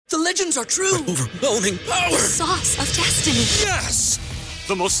The legends are true. Overwhelming power! Sauce of destiny. Yes!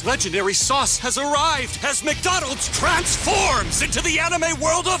 The most legendary sauce has arrived as McDonald's transforms into the anime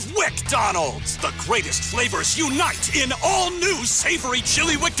world of WickDonald's. The greatest flavors unite in all new savory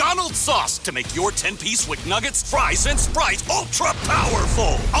chili McDonald's sauce to make your 10-piece Wick Nuggets, fries, and Sprite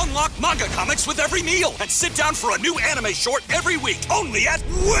ultra-powerful. Unlock manga comics with every meal and sit down for a new anime short every week only at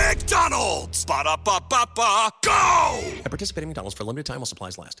WickDonald's. Ba-da-ba-ba-ba, go! At participating McDonald's for a limited time while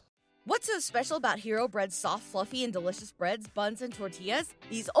supplies last. What's so special about Hero Bread's soft, fluffy, and delicious breads, buns, and tortillas?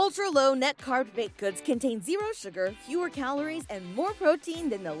 These ultra-low net-carb baked goods contain zero sugar, fewer calories, and more protein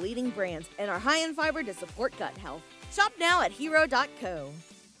than the leading brands, and are high in fiber to support gut health. Shop now at hero.co.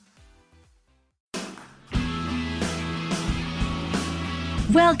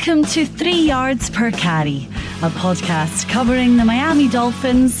 Welcome to 3 Yards Per Carry, a podcast covering the Miami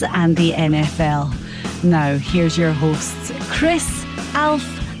Dolphins and the NFL. Now, here's your hosts, Chris, Alf,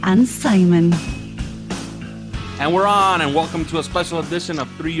 and Simon. And we're on, and welcome to a special edition of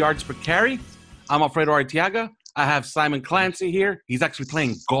 3 Yards Per Carry. I'm Alfredo Arteaga. I have Simon Clancy here. He's actually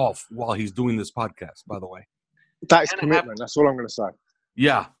playing golf while he's doing this podcast, by the way. That is commitment. That's all I'm going to say.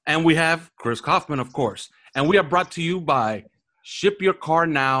 Yeah, and we have Chris Kaufman, of course. And we are brought to you by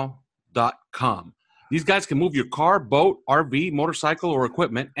ShipYourCarNow.com. These guys can move your car, boat, RV, motorcycle, or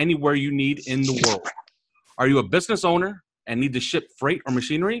equipment anywhere you need in the world. Are you a business owner and need to ship freight or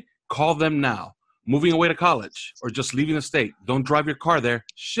machinery? Call them now. Moving away to college or just leaving the state? Don't drive your car there.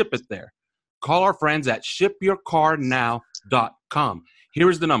 Ship it there. Call our friends at ShipYourCarNow.com. Here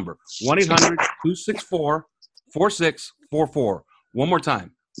is the number, 1-800-264-4644. One more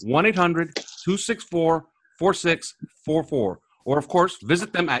time, 1-800-264-4644. Or, of course,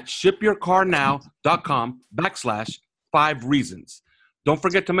 visit them at ShipYourCarNow.com/5 reasons. Don't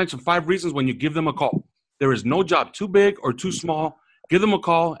forget to mention 5 reasons when you give them a call. There is no job too big or too small. Give them a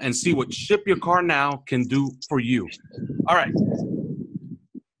call and see what Ship Your Car Now can do for you. All right.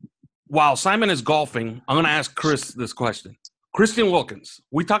 While Simon is golfing, I'm going to ask Chris this question. Christian Wilkins,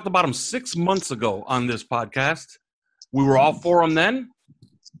 we talked about him 6 months ago on this podcast. We were all for him then.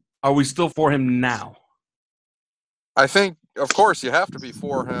 Are we still for him now? I think, of course, you have to be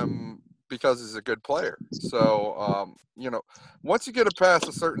for him because he's a good player. So, once you get it past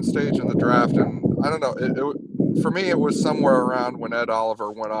a certain stage in the draft, and I don't know, for me, it was somewhere around when Ed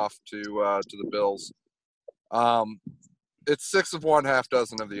Oliver went off to the Bills. It's 6 of one, half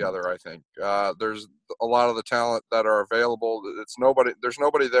dozen of the other. I think there's a lot of the talent that are available. There's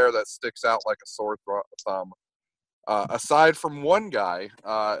nobody there that sticks out like a sore thumb. Aside from one guy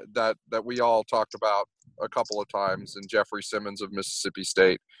that we all talked about a couple of times, in Jeffrey Simmons of Mississippi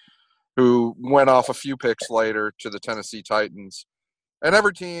State, who went off a few picks later to the Tennessee Titans. And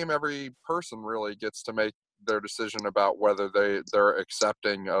every team, every person really gets to make their decision about whether they're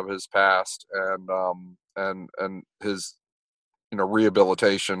accepting of his past and his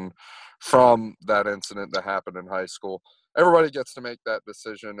rehabilitation from that incident that happened in high school. Everybody gets to make that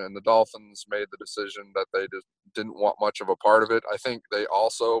decision, and the Dolphins made the decision that they just didn't want much of a part of it. I think they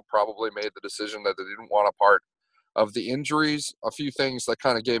also probably made the decision that they didn't want a part of the injuries. A few things that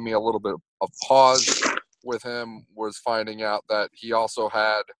kind of gave me a little bit of pause with him was finding out that he also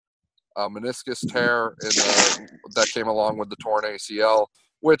had a meniscus tear that came along with the torn ACL,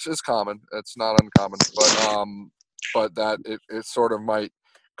 which is common. It's not uncommon, but that it sort of might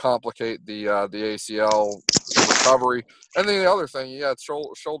complicate the ACL recovery. And then the other thing, he had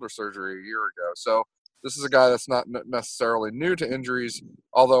shoulder surgery a year ago. So this is a guy that's not necessarily new to injuries,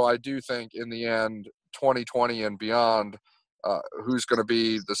 although I do think in the end, 2020 and beyond, who's going to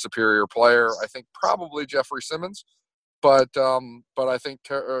be the superior player? I think probably Jeffrey Simmons, but I think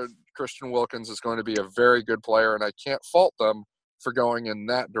Christian Wilkins is going to be a very good player, and I can't fault them for going in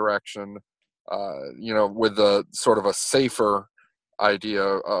that direction, with a sort of a safer idea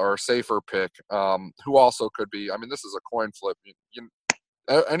or safer pick, who also could be. I mean, this is a coin flip.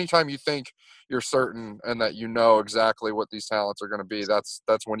 Anytime you think you're certain and that you know exactly what these talents are going to be, that's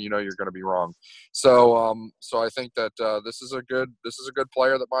when you know you're going to be wrong. So I think that this is a good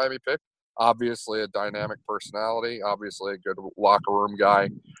player that Miami picked. Obviously, a dynamic personality. Obviously, a good locker room guy.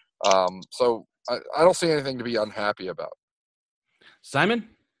 So I don't see anything to be unhappy about. Simon?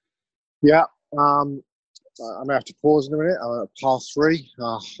 Yeah. I may have to pause in a minute. Par 3,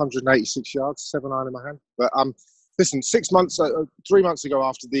 186 yards, 7-iron in my hand. But listen, 3 months ago, during the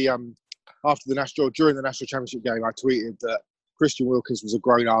national championship game, I tweeted that Christian Wilkins was a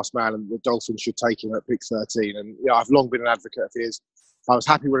grown-ass man and the Dolphins should take him at pick 13. And I've long been an advocate of his. I was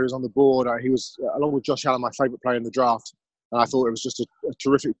happy when he was on the board. He was, along with Josh Allen, my favourite player in the draft. And I thought it was just a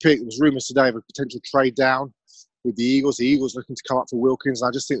terrific pick. There was rumours today of a potential trade down. with the Eagles. The Eagles looking to come up for Wilkins. And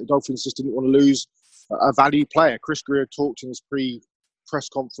I just think the Dolphins just didn't want to lose a value player. Chris Greer talked in his pre-press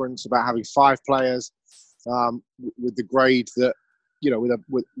conference about having 5 players with the grade that,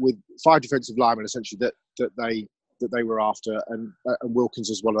 with 5 defensive linemen essentially that they were after, and Wilkins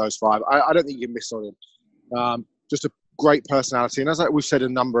is one of those 5. I don't think you can miss on him. Just a great personality, and as we've said a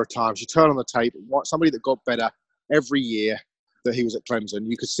number of times, you turn on the tape, somebody that got better every year that he was at Clemson.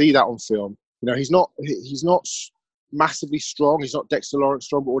 You could see that on film. He's not massively strong. He's not Dexter Lawrence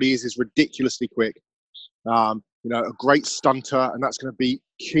strong, but what he is ridiculously quick. A great stunter, and that's going to be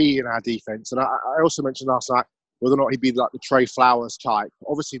key in our defense. And I also mentioned last night whether or not he'd be like the Trey Flowers type.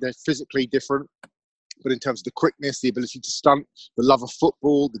 Obviously, they're physically different, but in terms of the quickness, the ability to stunt, the love of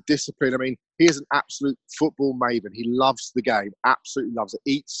football, the discipline, I mean, he is an absolute football maven. He loves the game, absolutely loves it.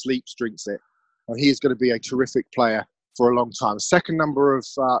 Eats, sleeps, drinks it. And he is going to be a terrific player for a long time. Second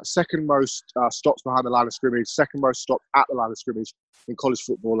most stops behind the line of scrimmage, second most stops at the line of scrimmage in college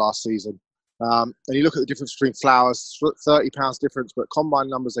football last season. And you look at the difference between Flowers, 30 pounds difference, but combine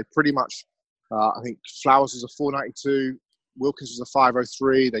numbers, they pretty much, I think Flowers was a 492, Wilkins was a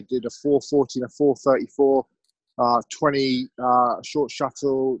 503. They did a 440 and a 434, 20 short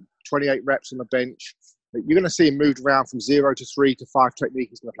shuttle, 28 reps on the bench. You're going to see him moved around from 0 to 3 to 5 technique.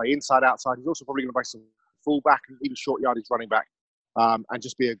 He's going to play inside, outside. He's also probably going to play some fullback and even short yardage running back, and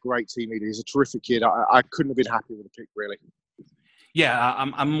just be a great team leader. He's a terrific kid. I couldn't have been happy with the pick, really. Yeah,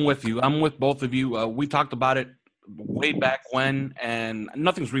 I'm with you. I'm with both of you. We talked about it way back when, and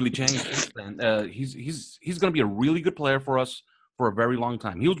nothing's really changed since then. He's going to be a really good player for us for a very long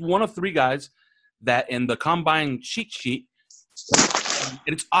time. He was one of 3 guys that in the combine cheat sheet,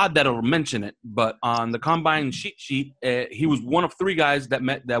 it's odd that it'll mention it, but on the combine cheat sheet, he was one of 3 guys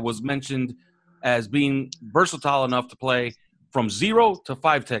that was mentioned as being versatile enough to play from 0 to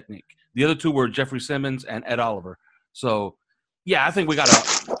 5 technique. The other 2 were Jeffrey Simmons and Ed Oliver. So, yeah, I think we got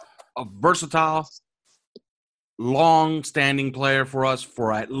a versatile, long-standing player for us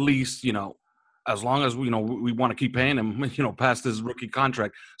for at least, as long as we want to keep paying him, past his rookie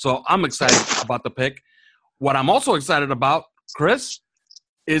contract. So I'm excited about the pick. What I'm also excited about, Chris,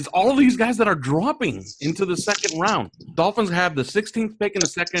 is all these guys that are dropping into the second round. Dolphins have the 16th pick in the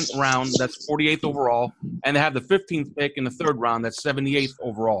second round, that's 48th overall, and they have the 15th pick in the third round, that's 78th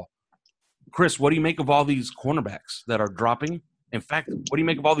overall. Chris, what do you make of all these cornerbacks that are dropping? In fact, what do you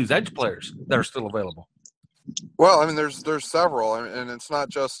make of all these edge players that are still available? Well, I mean, there's several, and it's not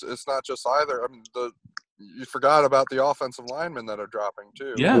just either. I mean, you forgot about the offensive linemen that are dropping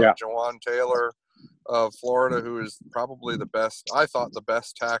too. Yeah. Jawan Taylor of Florida, who is probably the best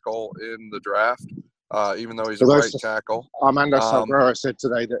tackle in the draft, even though he's a right tackle. Armando Salguero said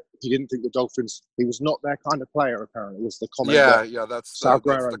today that he didn't think the Dolphins, he was not their kind of player, apparently, was the comment. That's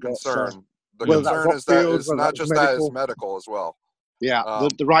the concern. The concern is that it's not just that, it's medical as well. Yeah,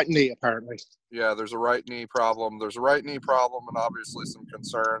 the right knee, apparently. Yeah, there's a right knee problem. And obviously some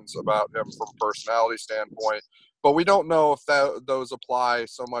concerns about him from a personality standpoint. But we don't know if those apply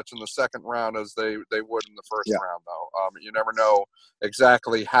so much in the second round as they would in the first round, though. You never know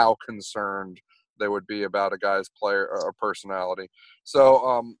exactly how concerned they would be about a guy's player or personality.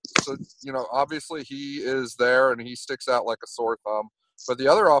 So, obviously he is there and he sticks out like a sore thumb. But the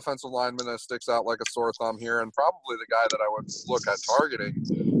other offensive lineman that sticks out like a sore thumb here, and probably the guy that I would look at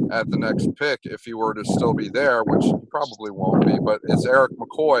targeting at the next pick if he were to still be there, which he probably won't be, but it's Eric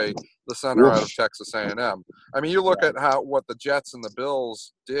McCoy, the center out of Texas A&M. I mean, you look at what the Jets and the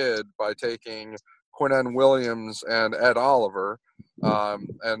Bills did by taking Quinnen Williams and Ed Oliver,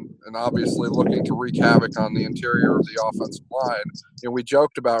 and obviously looking to wreak havoc on the interior of the offensive line. I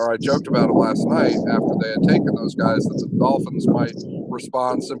joked about it last night after they had taken those guys that the Dolphins might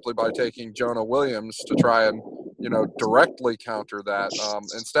respond simply by taking Jonah Williams to try and directly counter that.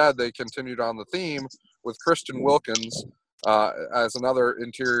 Instead, they continued on the theme with Christian Wilkins as another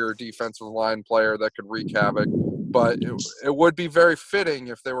interior defensive line player that could wreak havoc. But it would be very fitting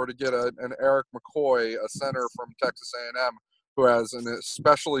if they were to get an Eric McCoy, a center from Texas A&M, who has an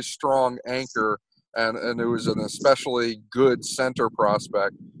especially strong anchor and who is an especially good center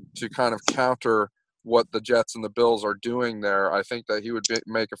prospect to kind of counter what the Jets and the Bills are doing there. I think that he would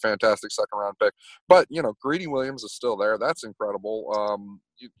make a fantastic second-round pick. But, Greedy Williams is still there. That's incredible.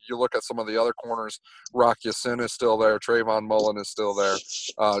 You look at some of the other corners. Rock Ya-Sin is still there. Trayvon Mullen is still there.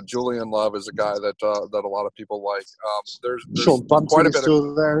 Julian Love is a guy that a lot of people like. There's Sean Bunting quite a bit is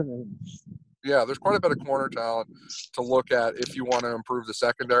still there. Yeah, there's quite a bit of corner talent to look at if you want to improve the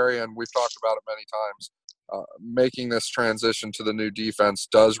secondary, and we've talked about it many times. Making this transition to the new defense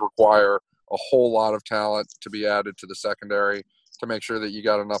does require a whole lot of talent to be added to the secondary to make sure that you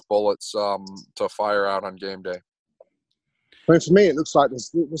got enough bullets to fire out on game day. I mean, for me, it looks like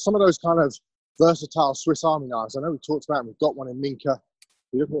there's some of those kind of versatile Swiss Army knives. I know we talked about them. We've got one in Minka.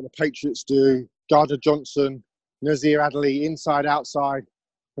 You look at what the Patriots do. Gardner Johnson, Nazir Adderley, inside, outside,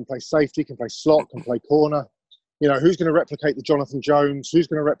 can play safety, can play slot, can play corner. You know, who's going to replicate the Jonathan Jones? Who's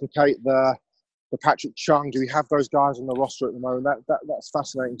going to replicate the Patrick Chung? Do we have those guys on the roster at the moment? That's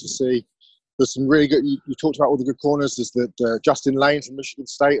fascinating to see. There's some really good. You talked about all the good corners. There's the Justin Lane from Michigan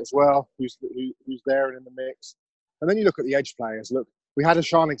State as well, who's there and in the mix. And then you look at the edge players. Look, we had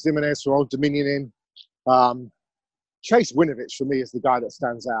Ashanik Zimenez from Old Dominion in. Chase Winovich, for me, is the guy that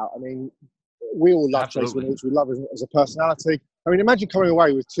stands out. I mean, we all love Absolutely. Chase Winovich. We love him as a personality. I mean, imagine coming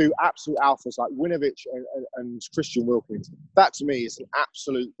away with two absolute alphas like Winovich and Christian Wilkins. That, to me, is an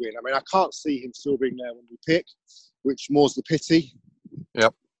absolute win. I mean, I can't see him still being there when we pick, which more's the pity.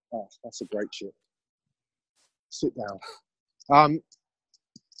 Yep. Oh, that's a great chip. Sit down.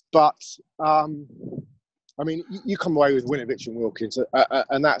 I mean, you come away with Winovich and Wilkins,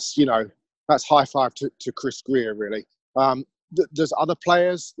 and that's, that's high five to Chris Greer, really. There's other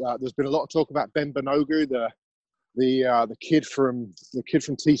players. There's been a lot of talk about Ben Banogu, the kid from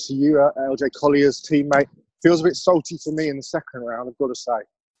TCU, LJ Collier's teammate. Feels a bit salty for me in the second round, I've got to say.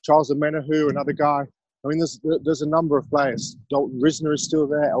 Charles Amenahu, another guy. I mean, there's a number of players. Dalton Risner is still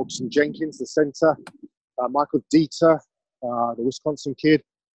there. Elgson Jenkins, the center. Michael Dieter, the Wisconsin kid.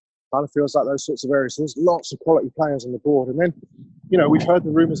 Kind of feels like those sorts of areas. So there's lots of quality players on the board. And then, we've heard the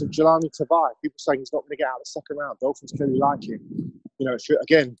rumours of Jelani Tavai. People saying he's not going to get out of the second round. Dolphins clearly like him.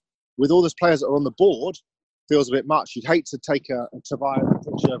 Again, with all those players that are on the board, feels a bit much. You'd hate to take a Tavai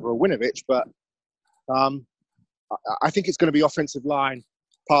over a Winovich, but I think it's going to be offensive line,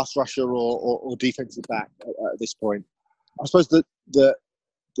 pass rusher, or defensive back at this point. I suppose the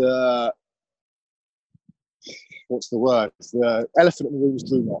what's the word? The elephant in the room is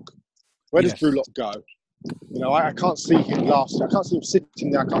Drew Lock. Where does Drew Lock go? I can't see him I can't see him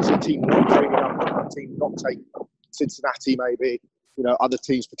sitting there. I can't see a team not trading up, a team not taking Cincinnati maybe. Other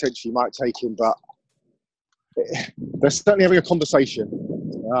teams potentially might take him, but they're certainly having a conversation.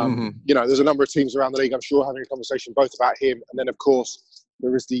 There's a number of teams around the league, I'm sure, having a conversation both about him, and then, of course,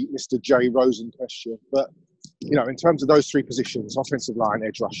 there is the Mr. Jay Rosen question. But, in terms of those three positions, offensive line,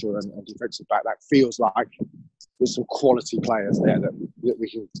 edge rusher, and defensive back, that feels like there's some quality players there that we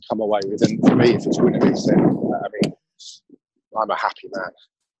can come away with. And for me, if it's Winovich, then, I'm a happy man.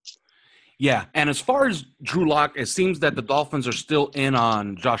 Yeah, and as far as Drew Lock, it seems that the Dolphins are still in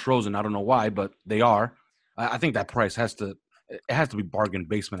on Josh Rosen. I don't know why, but they are. I think that price has to be bargain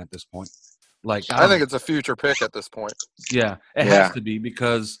basement at this point. I think it's a future pick at this point. Yeah, it has to be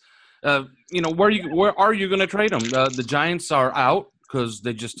because, where are you going to trade him? The Giants are out because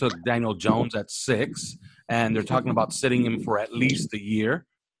they just took Daniel Jones at 6, and they're talking about sitting him for at least a year.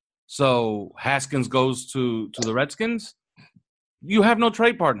 So Haskins goes to the Redskins. You have no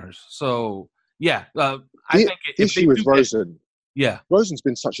trade partners. So, I think the issue with Rosen. Yeah. Rosen's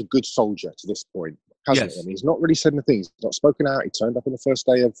been such a good soldier to this point, hasn't he? I mean, he's not really said anything. He's not spoken out. He turned up on the first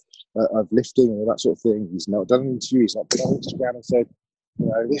day of lifting and all that sort of thing. He's not done an interview. He's not been on Instagram and said,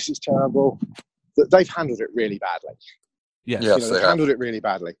 this is terrible. They've handled it really badly. Yes, they've handled it really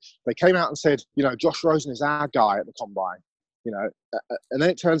badly. They came out and said, Josh Rosen is our guy at the combine. And then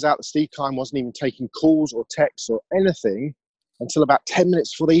it turns out that Steve Keim wasn't even taking calls or texts or anything until about 10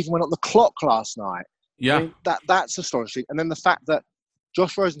 minutes before they even went on the clock last night. Yeah. I mean, that's astonishing. And then the fact that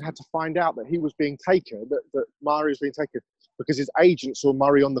Josh Rosen had to find out that he was being taken, that Murray was being taken, because his agent saw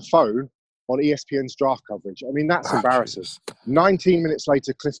Murray on the phone on ESPN's draft coverage. I mean, that's embarrassing. 19 minutes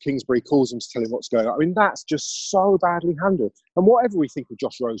later, Cliff Kingsbury calls him to tell him what's going on. I mean, that's just so badly handled. And whatever we think of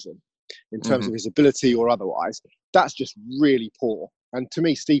Josh Rosen, in terms of his ability or otherwise, that's just really poor. And to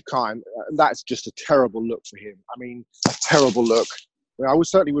me, Steve Keim, that's just a terrible look for him. I mean, a terrible look. I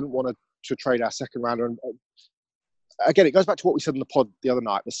certainly wouldn't want to trade our second rounder. And again, it goes back to what we said on the pod the other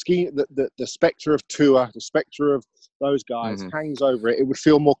night. The scheme, the spectre of Tua, the spectre of those guys hangs over it. It would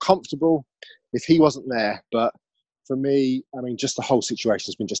feel more comfortable if he wasn't there. But for me, I mean, just the whole situation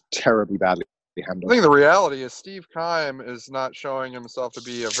has been just terribly badly handled. I think the reality is Steve Keim is not showing himself to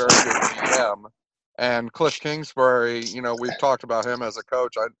be a very good GM. And Cliff Kingsbury, we've talked about him as a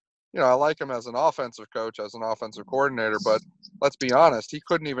coach. I like him as an offensive coach, as an offensive coordinator, but let's be honest, he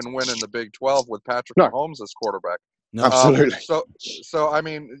couldn't even win in the Big 12 with Patrick Mahomes as quarterback. No. Absolutely. So I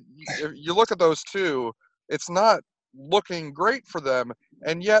mean, if you look at those two, it's not looking great for them,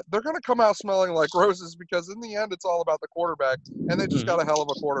 and yet they're going to come out smelling like roses because in the end, it's all about the quarterback, and they just got a hell of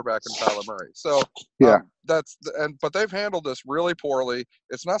a quarterback in Kyler Murray. So but they've handled this really poorly.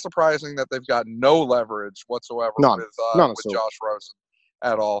 It's not surprising that they've got no leverage whatsoever with Josh Rosen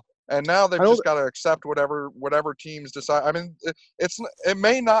at all. And now they've And all just got to accept whatever teams decide. I mean, it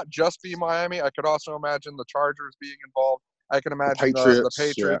may not just be Miami. I could also imagine the Chargers being involved. I can imagine the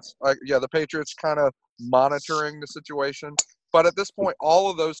Patriots. The Patriots kind of monitoring the situation. But at this point, all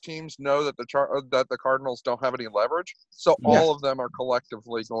of those teams know that the Cardinals don't have any leverage, so all of them are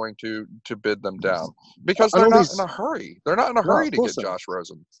collectively going to bid them down because they're not in a hurry. They're not in a hurry to get Josh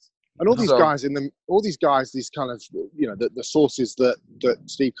Rosen. And all these guys, these kind of, the sources that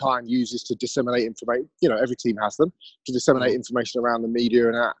Steve Keim uses to disseminate information, every team has them, to disseminate information around the media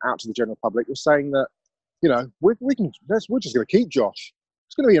and out to the general public, was saying that, we're just going to keep Josh.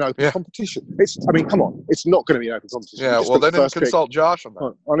 It's going to be an open competition. Come on, it's not going to be an open competition. Yeah, well, they didn't consult Josh on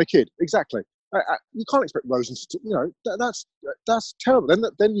that. On a kid, exactly. You can't expect Rosen to, that's terrible.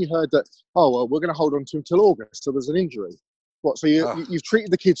 Then you heard that, we're going to hold on to him till August, till there's an injury. What? So you've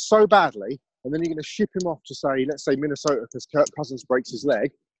treated the kid so badly, and then you're going to ship him off to let's say Minnesota, because Kirk Cousins breaks his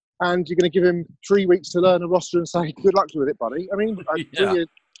leg, and you're going to give him 3 weeks to learn a roster and say good luck with it, buddy. I mean,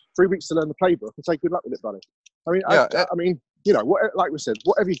 3 weeks to learn the playbook and say good luck with it, buddy. I mean, like we said,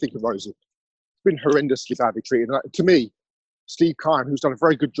 whatever you think of Rosen, it's been horrendously badly treated. And to me, Steve Keim, who's done a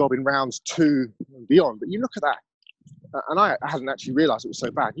very good job in rounds 2 and beyond, but you look at that. And I hadn't actually realised it was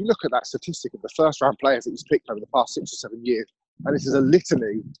so bad. You look at that statistic of the first-round players that he's picked over the past 6 or 7 years, and this is a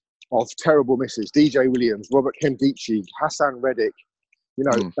litany of terrible misses. DJ Williams, Robert Nkemdiche, Hassan Reddick,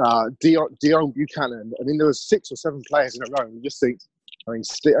 Dion Buchanan. I mean, there was 6 or 7 players in a row. And you just think,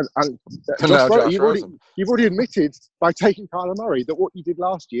 you've already admitted by taking Kyler Murray that what you did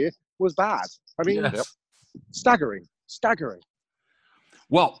last year was bad. I mean, staggering.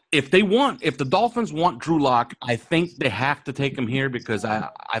 Well, if the Dolphins want Drew Lock, I think they have to take him here because I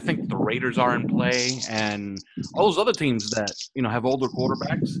think the Raiders are in play and all those other teams that have older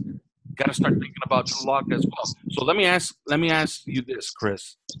quarterbacks got to start thinking about Drew Lock as well. So let me ask you this,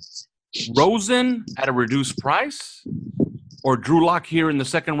 Chris: Rosen at a reduced price, or Drew Lock here in the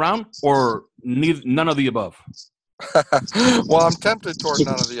second round, or none of the above? Well, I'm tempted toward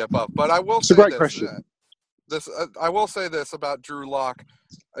none of the above, but I will. It's a great question. I will say this about Drew Lock,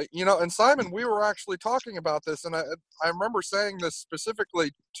 and Simon, we were actually talking about this, and I remember saying this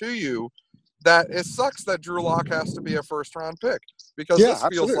specifically to you, that it sucks that Drew Lock has to be a first-round pick because this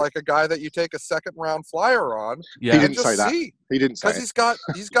feels like a guy that you take a second-round flyer on. Yeah, he didn't say that. He didn't say because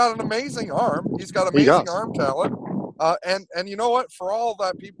he's got an amazing arm. He's got amazing arm talent. And you know what? For all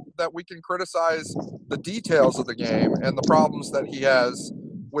that people that we can criticize the details of the game and the problems that he has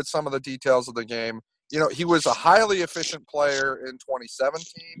with some of the details of the game. He was a highly efficient player in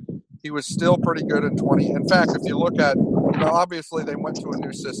 2017. He was still pretty good in 20. In fact, if you look at, obviously they went to a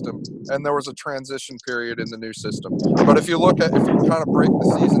new system and there was a transition period in the new system. But if you kind of break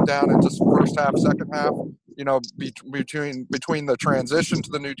the season down into first half, second half, between the transition to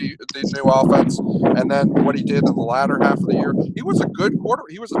the new offense and then what he did in the latter half of the year, he was a good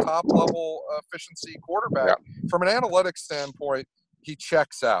he was a top level efficiency quarterback. Yeah. From an analytics standpoint, he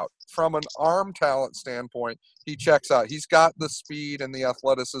checks out. From an arm talent standpoint, he checks out. He's got the speed and the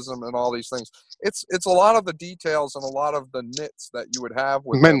athleticism and all these things. It's a lot of the details and a lot of the nits that you would have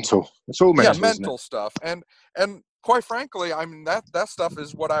with mental. It's all mental. Yeah, mental stuff. And quite frankly, I mean that stuff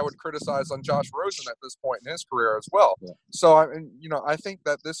is what I would criticize on Josh Rosen at this point in his career as well. Yeah. So I think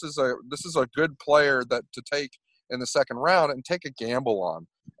that this is a good player that to take in the second round and take a gamble on.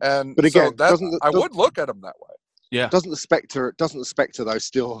 And but again, I would look at him that way. Yeah. Doesn't the spectre though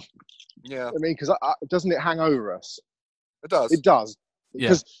still? Yeah. I mean, because doesn't it hang over us? It does. It does.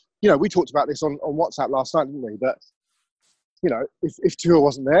 Because we talked about this on WhatsApp last night, didn't we? That if Tua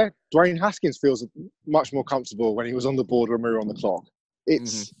wasn't there, Dwayne Haskins feels much more comfortable when he was on the board when we were on the clock.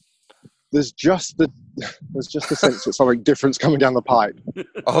 It's there's just the sense that something different's coming down the pipe.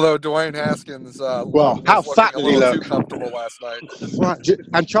 Although Dwayne Haskins, how fat did he look? Too comfortable last night. Right,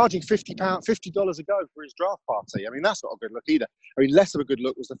 and charging $50 a go for his draft party. I mean, that's not a good look either. I mean, less of a good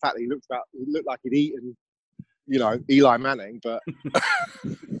look was the fact that he looked like he'd eaten, Eli Manning, but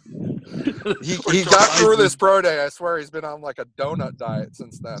he got through this pro day. I swear he's been on like a donut diet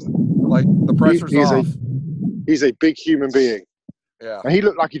since then. Like the pressure's off. He's a big human being. Yeah, and he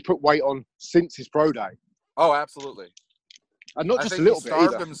looked like he'd put weight on since his pro day. Oh, absolutely. And not just a little bit. He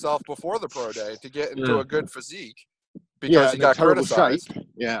starved himself before the pro day to get into a good physique because he got criticized. Shape.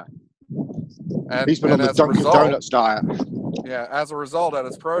 Yeah, and he's been on the Dunkin' Donuts diet. Yeah, as a result, at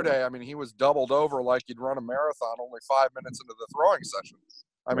his pro day, I mean, he was doubled over like he'd run a marathon only 5 minutes into the throwing session.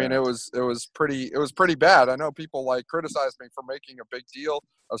 I mean, it was pretty bad. I know people criticize me for making a big deal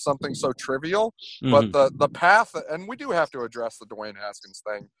of something so trivial, but the path, and we do have to address the Dwayne Haskins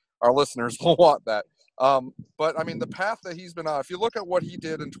thing. our listeners will want that. But I mean, the path that he's been on, if you look at what he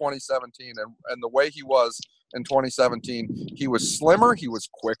did in 2017 and the way he was in 2017, he was slimmer, he was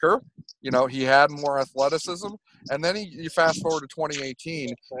quicker, he had more athleticism. And then you fast forward to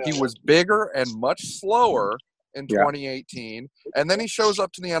 2018, he was bigger and much slower in 2018. And then he shows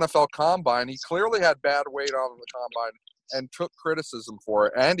up to the NFL Combine. He clearly had bad weight on the Combine and took criticism for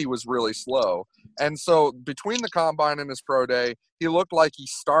it, and he was really slow. And so between the Combine and his pro day, he looked like he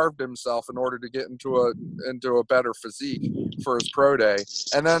starved himself in order to get into a better physique for his pro day.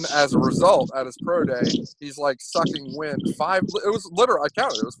 And then as a result, at his pro day, he's like sucking wind. It was literally, I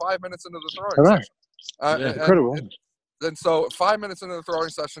counted, it was 5 minutes into the throwing session. Incredible. And so 5 minutes into the throwing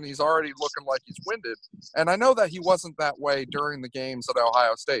session, he's already looking like he's winded. And I know that he wasn't that way during the games at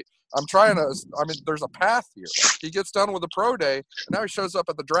Ohio State. There's a path here. He gets done with the pro day, and now he shows up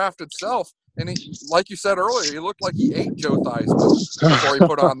at the draft itself. And he, like you said earlier, he looked like he ate Joe Theismann before he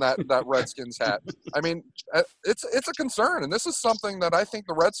put on that Redskins hat. I mean, it's a concern. And this is something that I think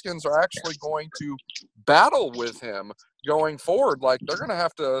the Redskins are actually going to battle with him going forward. Like, they're going to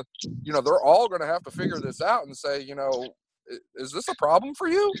have to, they're all going to have to figure this out and say, is this a problem for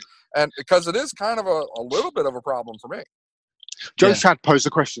you? And because it is kind of a little bit of a problem for me. Joe Shad posed a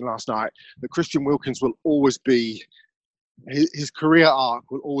question last night that Christian Wilkins will always be, his career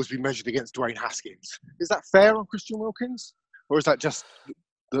arc will always be measured against Dwayne Haskins. Is that fair on Christian Wilkins? Or is that just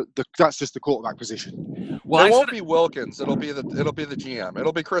that's just the quarterback position? Well, it won't be Wilkins. It'll be the GM.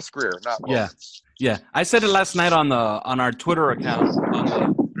 It'll be Chris Greer, not Wilkins. Yeah. I said it last night on our Twitter account, on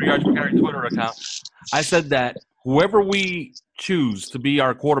the 3 Yards Per Carry Twitter account. I said that whoever we choose to be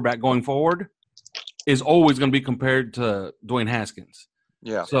our quarterback going forward is always going to be compared to Dwayne Haskins.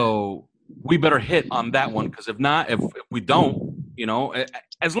 Yeah. So we better hit on that one, because if not, if we don't,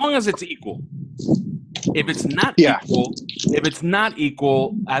 as long as it's equal. If it's not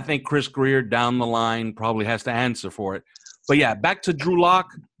equal, I think Chris Greer down the line probably has to answer for it. But yeah, back to Drew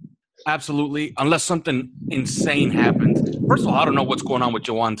Lock. Absolutely. Unless something insane happens. First of all, I don't know what's going on with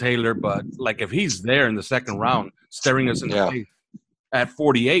Jawaan Taylor, but like if he's there in the second round, staring us in the face at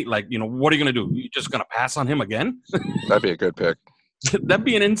 48, like, what are you going to do? You just going to pass on him again? That'd be a good pick. That'd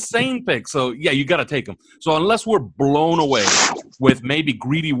be an insane pick. So, yeah, you got to take him. So unless we're blown away with maybe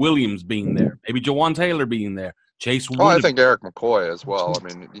Greedy Williams being there, maybe Jawaan Taylor being there, Chase Wood. Oh, I think Eric McCoy as well. I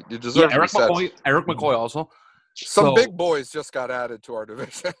mean, you deserve Eric McCoy also. Some big boys just got added to our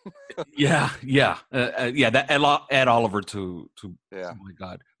division. That Ed Oliver to oh my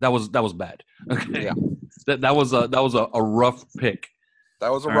God, that was bad. Okay, that was a rough pick.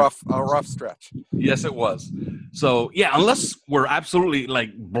 That was a rough stretch. Yes, it was. So yeah, unless we're absolutely like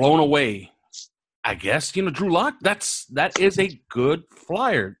blown away, I guess Drew Lock. That is a good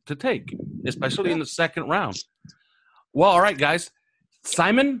flyer to take, especially in the second round. Well, all right, guys.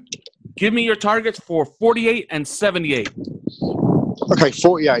 Simon, give me your targets for 48 and 78. Okay,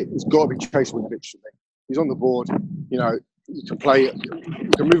 48. It's got to be Chase Winovich for me. He's on the board. You can play. You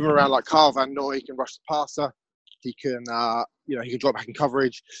can move him around like Kyle Van Noy. He can rush the passer. He can, he can drop back in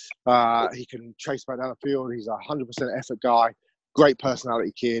coverage. He can chase back down the field. He's a 100% effort guy. Great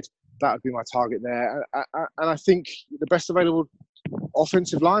personality kid. That would be my target there. And I think the best available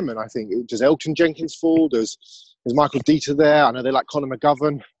offensive lineman, I think. Does Elton Jenkins fall? Does Michael Dieter there? I know they like Connor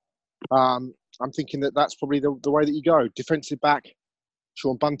McGovern. I'm thinking that's probably the way that you go. Defensive back,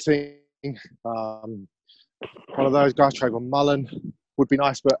 Sean Bunting. One of those guys, Trayvon Mullen, would be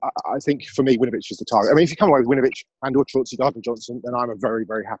nice. But I think, for me, Winovich is the target. I mean, if you come away with Winovich and or Chauncey Gardner-Johnson, then I'm a very,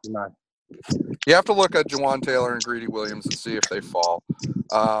 very happy man. You have to look at Jawaan Taylor and Greedy Williams and see if they fall.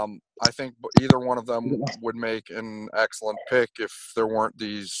 I think either one of them would make an excellent pick if there weren't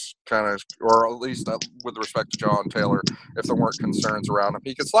these kind of, or at least with respect to Jawaan Taylor, if there weren't concerns around him.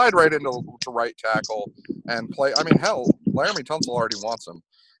 He could slide right into right tackle and play. I mean, hell, Laramie Tunsil already wants him.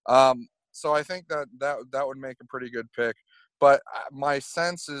 So I think that would make a pretty good pick. But my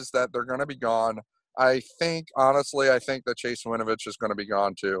sense is that they're going to be gone. I think that Chase Winovich is going to be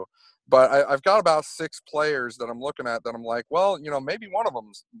gone too. But I've got about 6 players that I'm looking at that I'm like, well, maybe one of them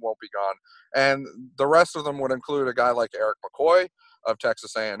won't be gone. And the rest of them would include a guy like Eric McCoy of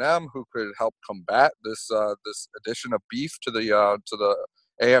Texas A&M, who could help combat this addition of beef to the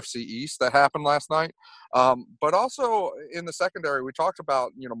AFC East that happened last night. But also in the secondary, we talked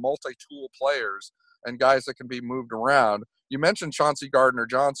about, multi-tool players and guys that can be moved around. You mentioned Chauncey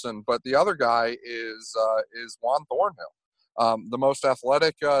Gardner-Johnson, but the other guy is Juan Thornhill. The most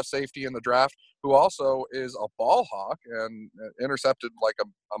athletic safety in the draft, who also is a ball hawk and intercepted like a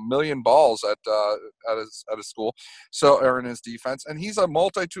million balls at his school, or in his defense. And he's a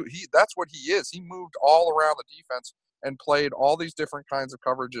multi-tool. That's what he is. He moved all around the defense and played all these different kinds of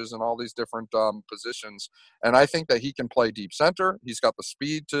coverages and all these different positions. And I think that he can play deep center. He's got the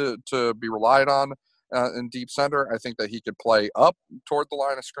speed to be relied on in deep center. I think that he could play up toward the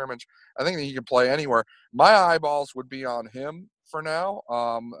line of scrimmage. I think that he can play anywhere. My eyeballs would be on him for now,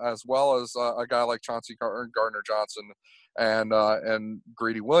 as well as a guy like Chauncey Gardner-Johnson and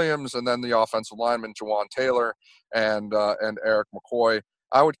Greedy Williams, and then the offensive lineman Jawan Taylor and Eric McCoy.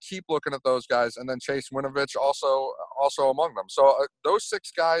 I would keep looking at those guys, and then Chase Winovich also among them. So those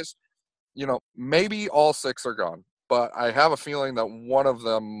 6 guys, maybe all 6 are gone, but I have a feeling that one of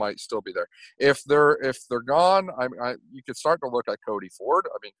them might still be there. If they're gone, you could start to look at Cody Ford.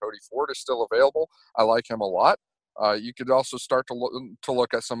 I mean, Cody Ford is still available. I like him a lot. You could also start to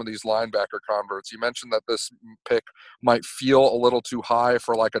look at some of these linebacker converts. You mentioned that this pick might feel a little too high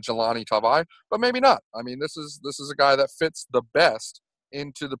for like a Jelani Tavai, but maybe not. I mean, this is a guy that fits the best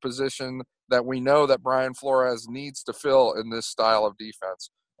into the position that we know that Brian Flores needs to fill in this style of defense,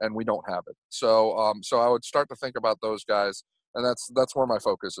 and we don't have it. So I would start to think about those guys, and that's where my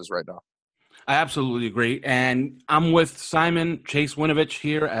focus is right now. I absolutely agree, and I'm with Simon. Chase Winovich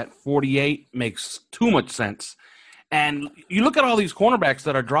here at 48 makes too much sense. And you look at all these cornerbacks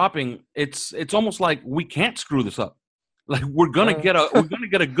that are dropping, it's almost like we can't screw this up. Like we're gonna get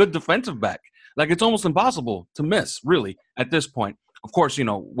a good defensive back. Like it's almost impossible to miss, really, at this point. Of course, we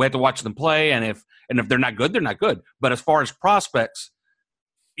have to watch them play, and if they're not good, they're not good. But as far as prospects,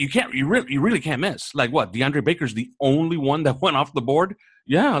 you really can't miss. Like what? DeAndre Baker's the only one that went off the board.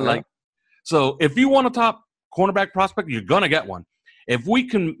 Yeah. So if you want a top cornerback prospect, you're gonna get one. If we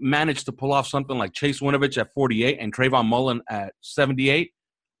can manage to pull off something like Chase Winovich at 48 and Trayvon Mullen at 78,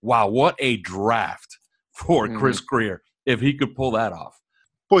 wow, what a draft for Chris Grier if he could pull that off.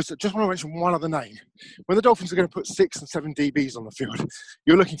 Boys, I just want to mention one other name. When the Dolphins are going to put 6 and 7 DBs on the field,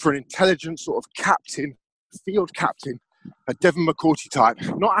 you're looking for an intelligent sort of captain, field captain, a Devin McCourty type.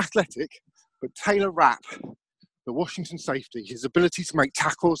 Not athletic, but Taylor Rapp, the Washington safety, his ability to make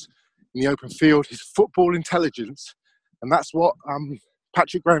tackles in the open field, his football intelligence, and that's what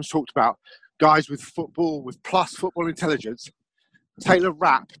Patrick Graham's talked about, guys with plus football intelligence. Taylor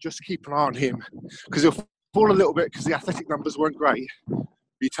Rapp, just keep an eye on him, because he'll fall a little bit because the athletic numbers weren't great.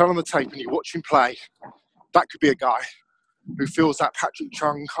 You turn on the tape and you watch him play, that could be a guy who fills that Patrick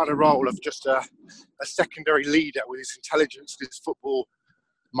Chung kind of role of just a secondary leader with his intelligence, his football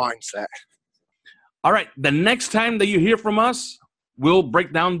mindset. All right, the next time that you hear from us, we'll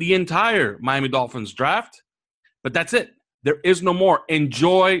break down the entire Miami Dolphins draft. But that's it. There is no more.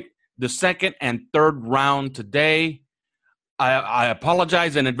 Enjoy the 2nd and 3rd round today. I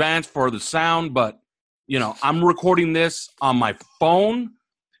apologize in advance for the sound, but, I'm recording this on my phone.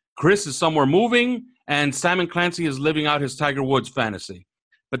 Chris is somewhere moving, and Simon Clancy is living out his Tiger Woods fantasy.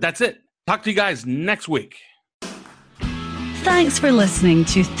 But that's it. Talk to you guys next week. Thanks for listening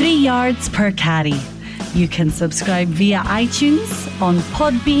to 3 Yards Per Carry. You can subscribe via iTunes, on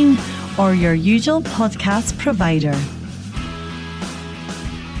Podbean, or your usual podcast provider.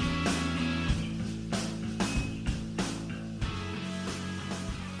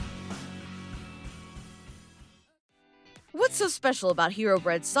 What's so special about Hero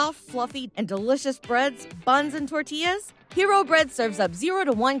Bread's soft, fluffy, and delicious breads, buns, and tortillas? Hero Bread serves up 0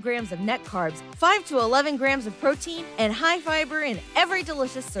 to 1 grams of net carbs, 5 to 11 grams of protein, and high fiber in every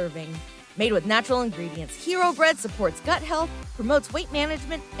delicious serving. Made with natural ingredients, Hero Bread supports gut health, promotes weight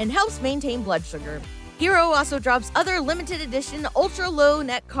management, and helps maintain blood sugar. Hero also drops other limited edition ultra-low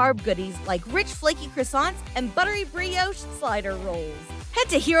net carb goodies like rich flaky croissants and buttery brioche slider rolls. Head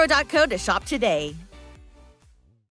to hero.co to shop today.